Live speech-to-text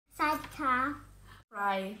ค่ะฟร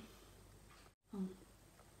าย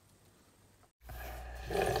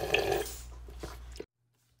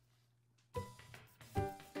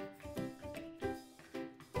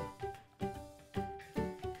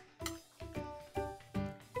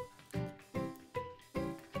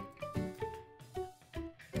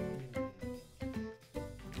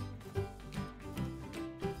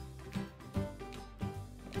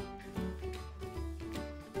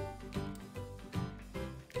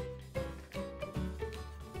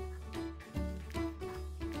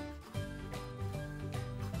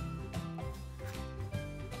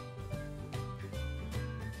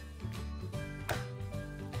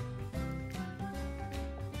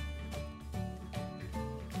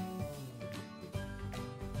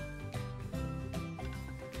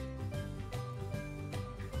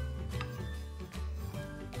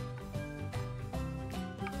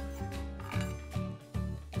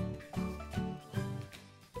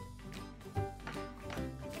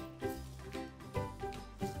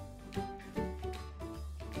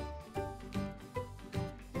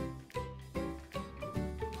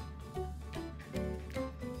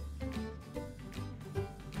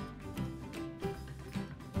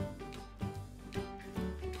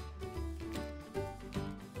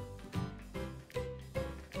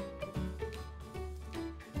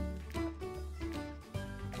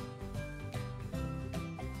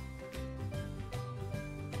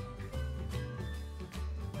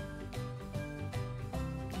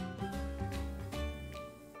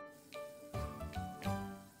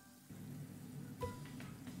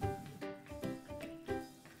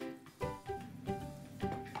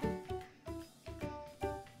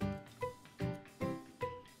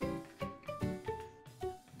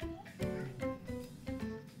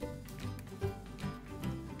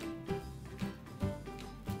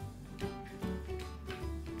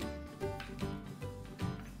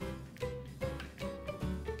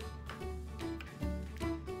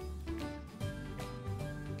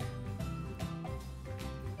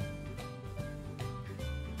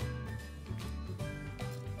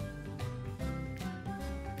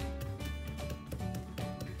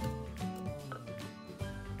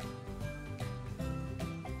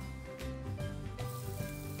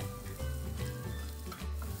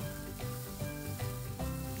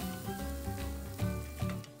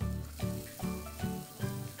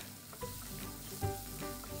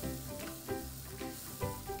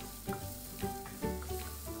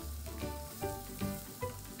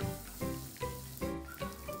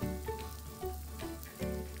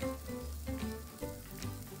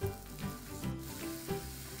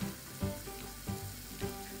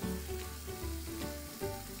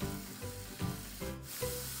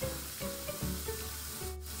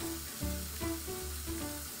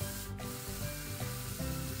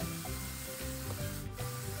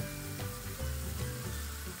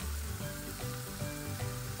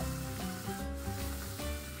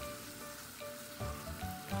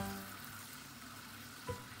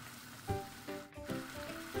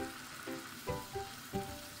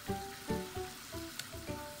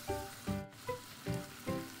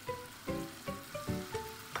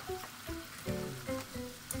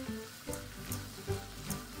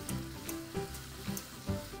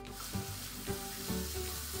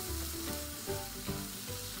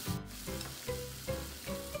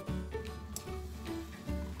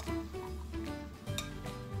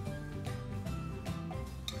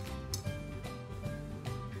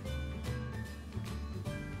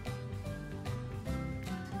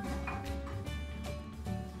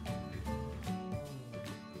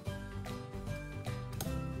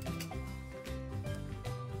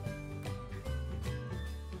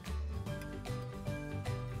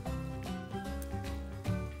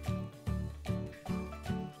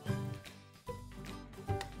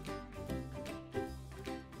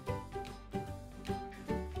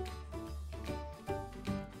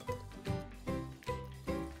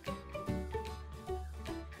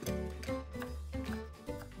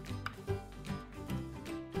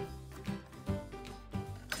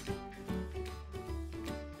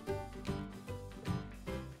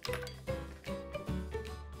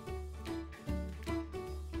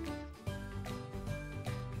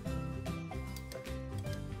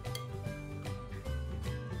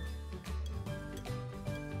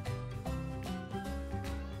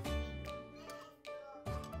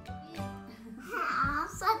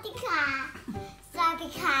สวัสดีค่ะสวัสดี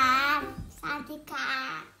ค่ะสวัสดีค่ะ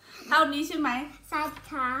เท่านี้ใช่ไหมสวัสดี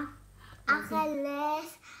ค่ะอาคาเลส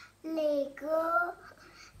เลโก้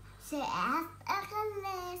เชฟอาคาเล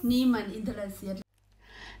สนี่มันอินเตอร์เซีย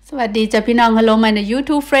สวัสดีจ้ะพี่น้องฮัลโหล meine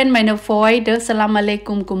YouTube friend meine Freunde Salam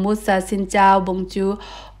alaikum Kumusta Xin chào Bonjour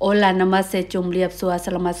Hola namaste จุ่มเรียบสัว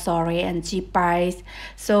Selamat sore and G-Pies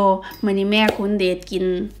so มื้อนี้แม่คุณเดชกิน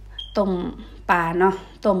ต้มปลาเนาะ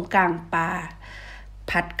ต้มกลางปลา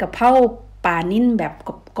ผัดกะเพราปลานิ่นแบบ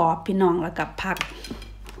กรอบๆพี่น้องแล้วกับผัก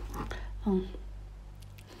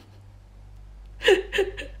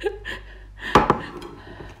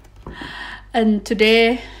and today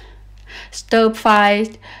stir fry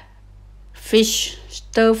fish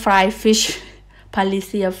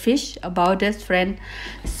Palicia fish about this friend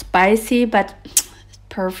spicy but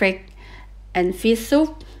perfect and fish soup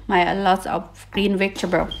my a lot of green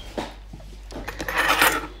vegetable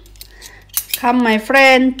come my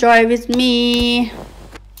friend join with me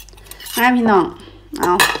มาพี่น้องเอ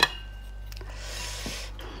า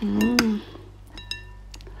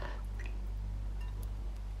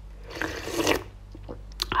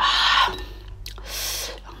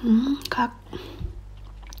คัก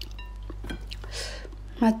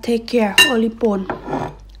มาเทคแคร์โอลิโปน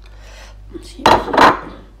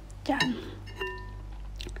จาน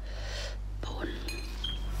ปน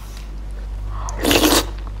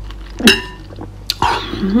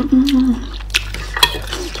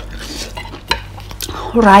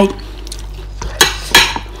ไร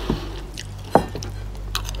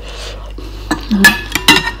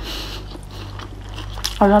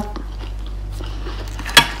เอาละ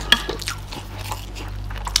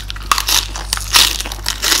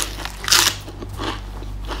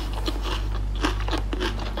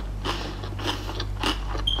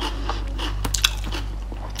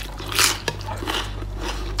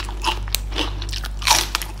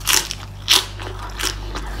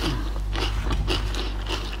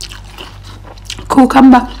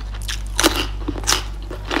cucumber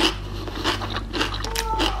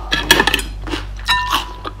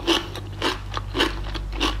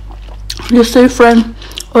you see friend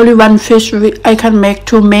only one fish I can make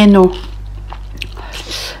two menu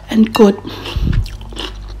and good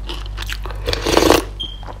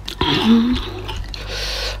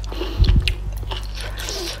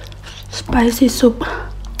spicy soup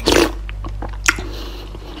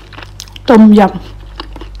ต้มยำ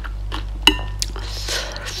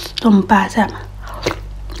ต้มปลาแซ่บ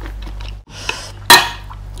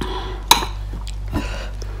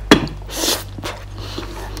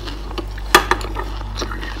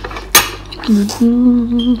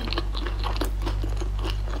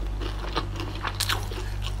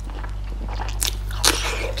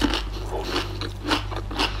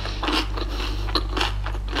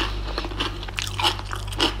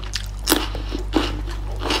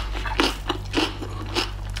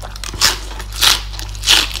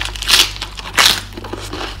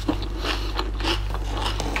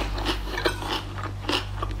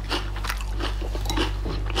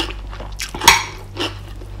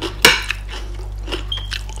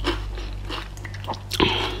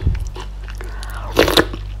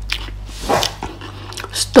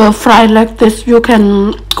stir fry like this you can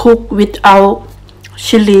cook without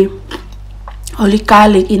chili only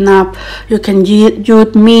garlic enough you can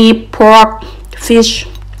use meat pork fish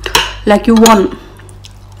like you want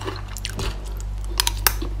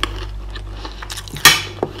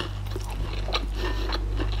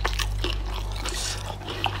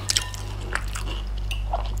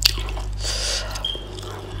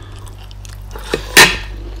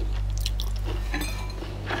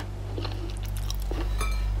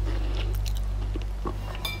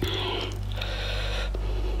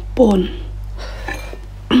ปน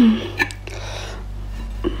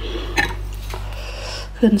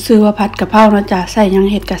ขึ้นซื้อว่าผัดกะเพรานะจ๊ะใส่ยัง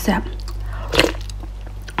เห็ดกระแซบ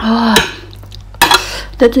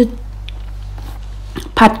แต่จะ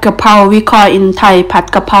ผัดกะเพรา we call in Thai ผัด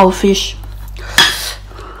กะเพรา fish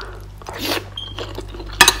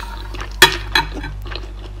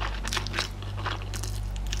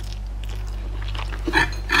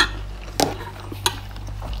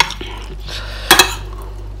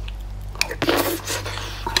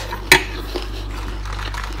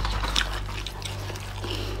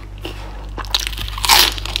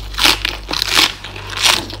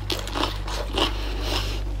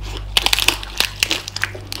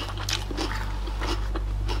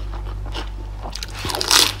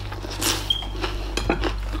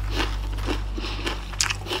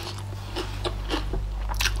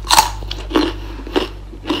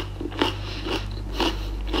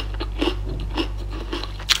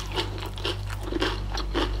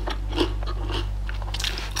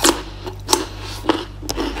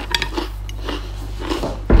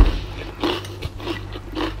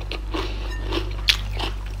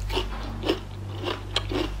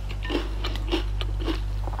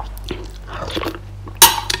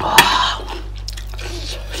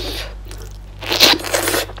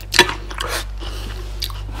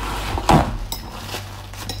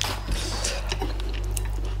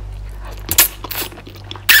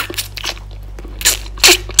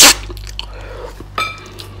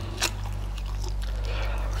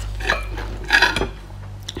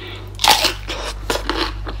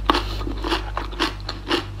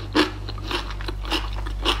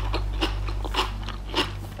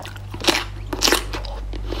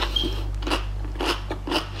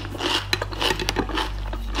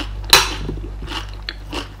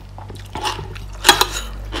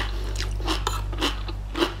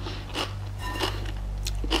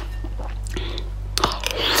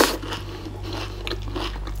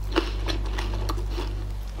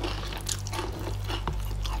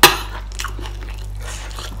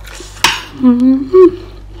You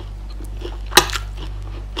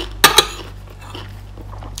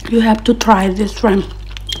have to try this one.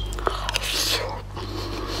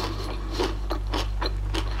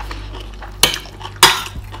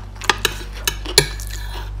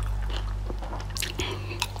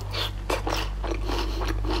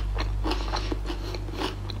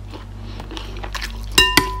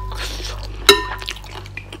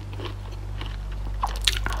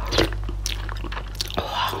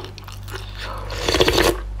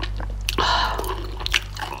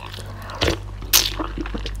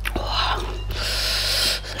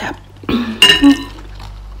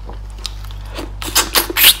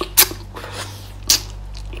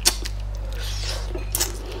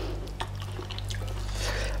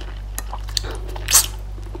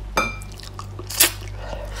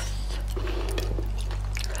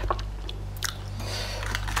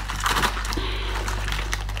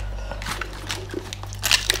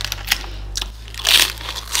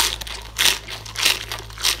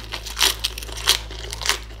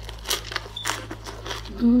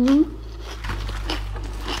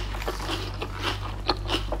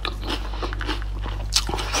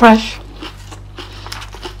 Fresh.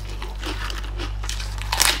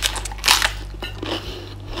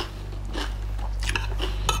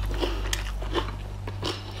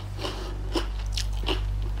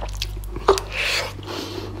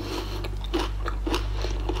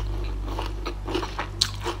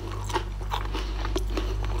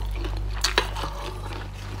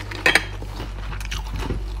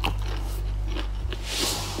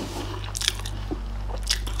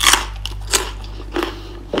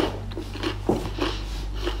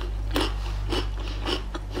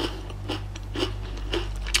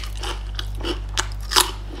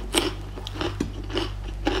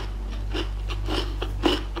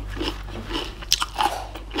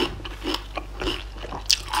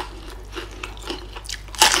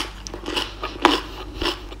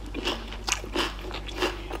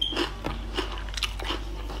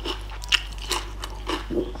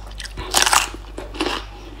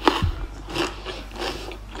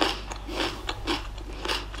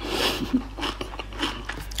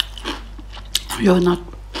 You're not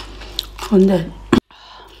on that.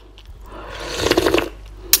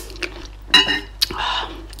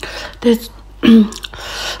 This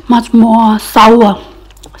much more sour,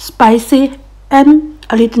 spicy, and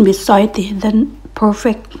a little bit salty. Then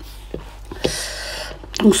perfect.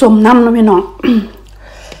 ส้มน้ำนะพี่น้อง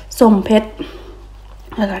ส้มเผ็ด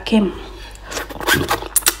แล้วก็เค็ม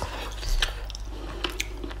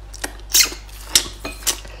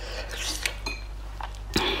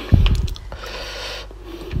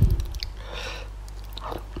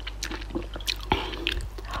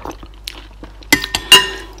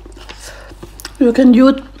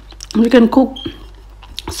You can cook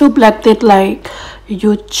soup like that, like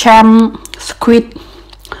you ham, squid,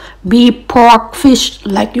 beef, pork, fish,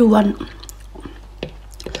 like you want.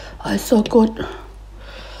 It's so good.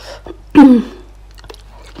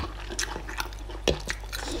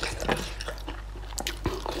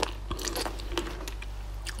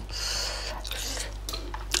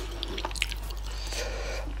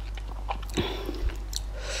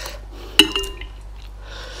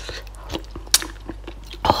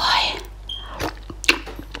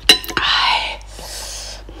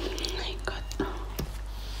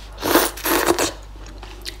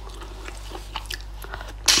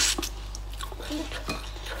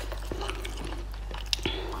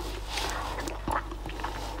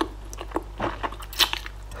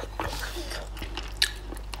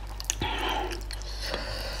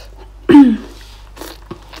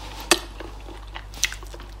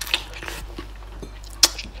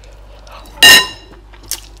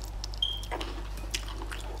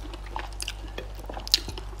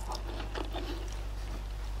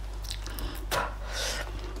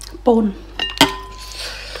 Bone.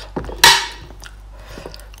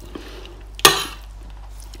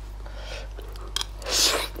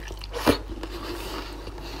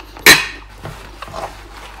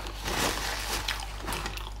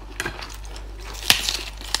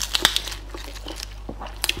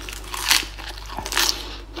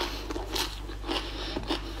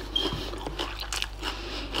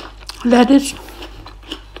 Lettuce.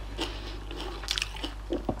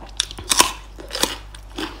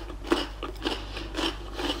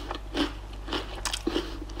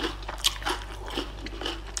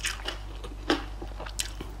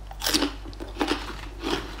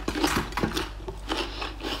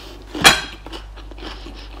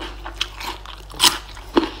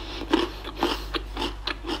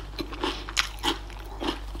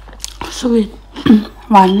 Sweet.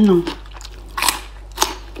 หวานนิดหน่อย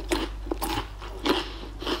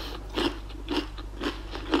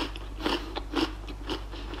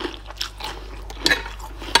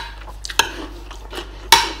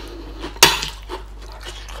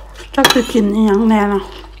จักจะกินอีหยังแน่เนาะ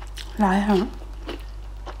หลายครับ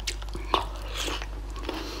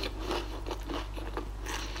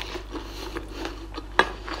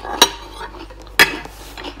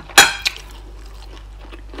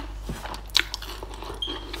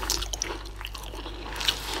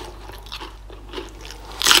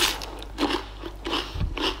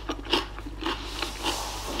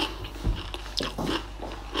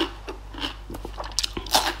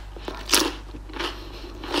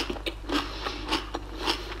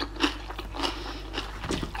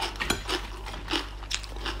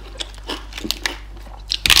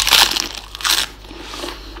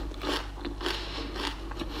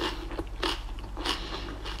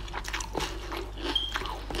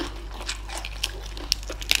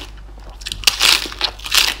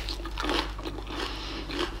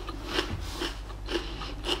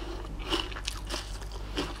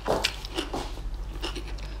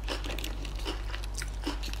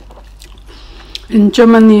In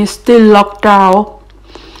Germany, still locked down.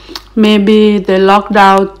 Maybe they lock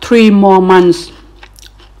down 3 more months.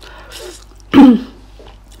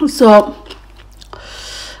 So,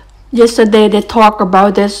 yesterday they talked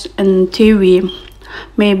about this on TV.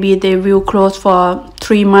 Maybe they will close for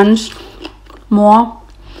 3 months more.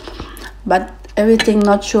 But everything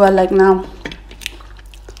not sure like now.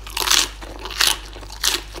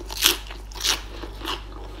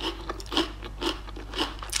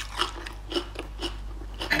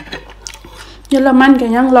เยอรมันก็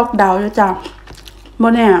ยังล็อกดาวน์อยู่จ้ะบ่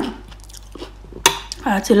แน่อ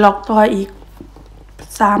าจสิล็อกต่ออีก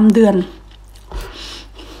3 เดือน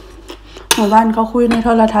เมื่อวานเขาคุยในโท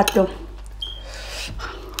รทัศน์อยู่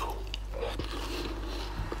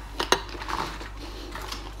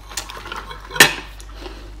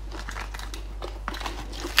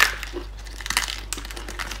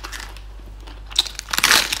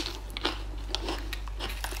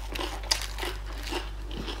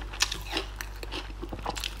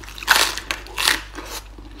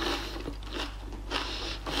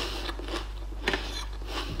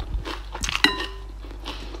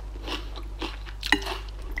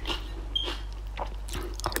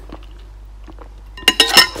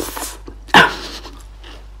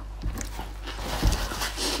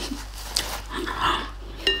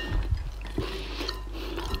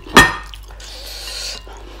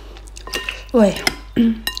โอ้ย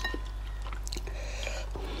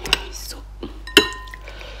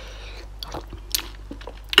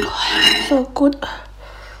so good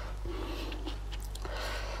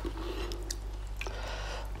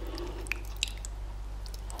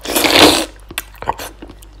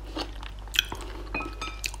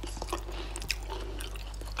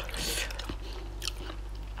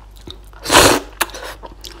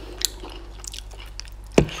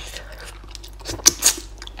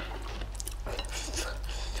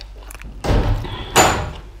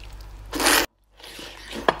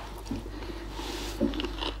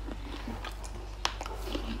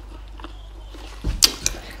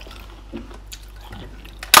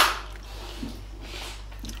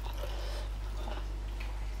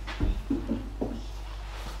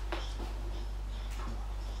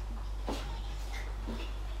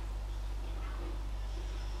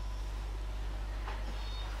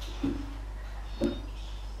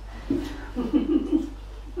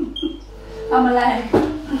ทำอะไร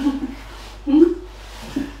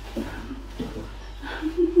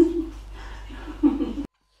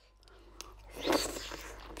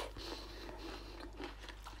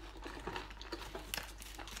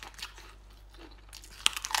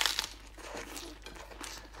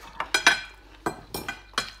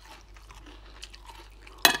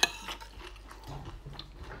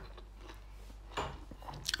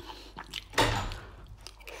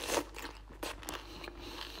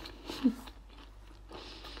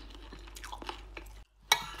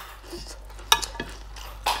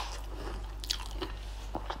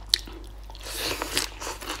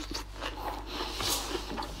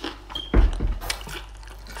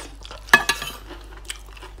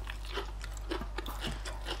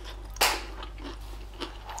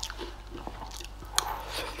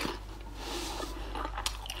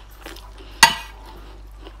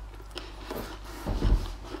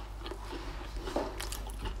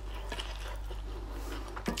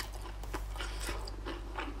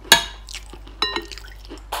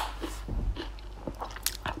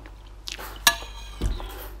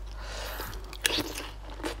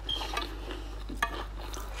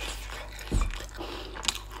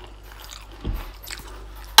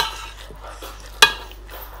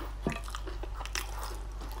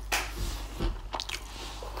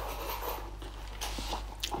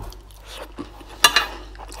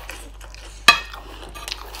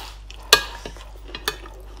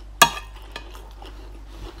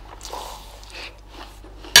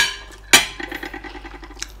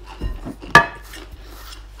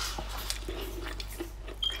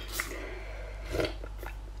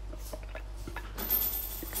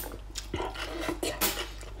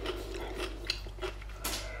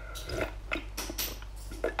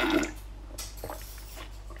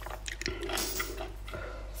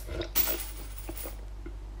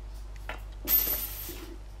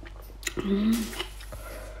น้อ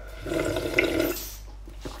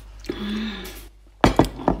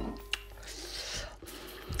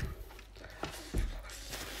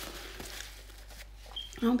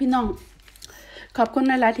งพี่น้องขอบคุณ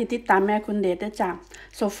หลายๆที่ติดตามแม่คุณเดชด้วยจ้ะ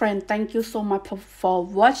so friend thank you so much for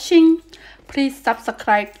watching please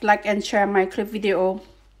subscribe like and share my clip video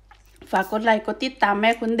ฝากกดไลค์กดติดตามแม่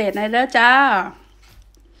คุณเดชในเด้อจ้า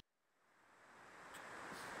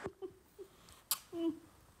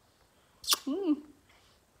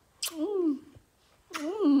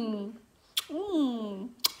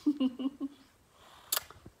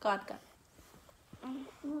กอดกัน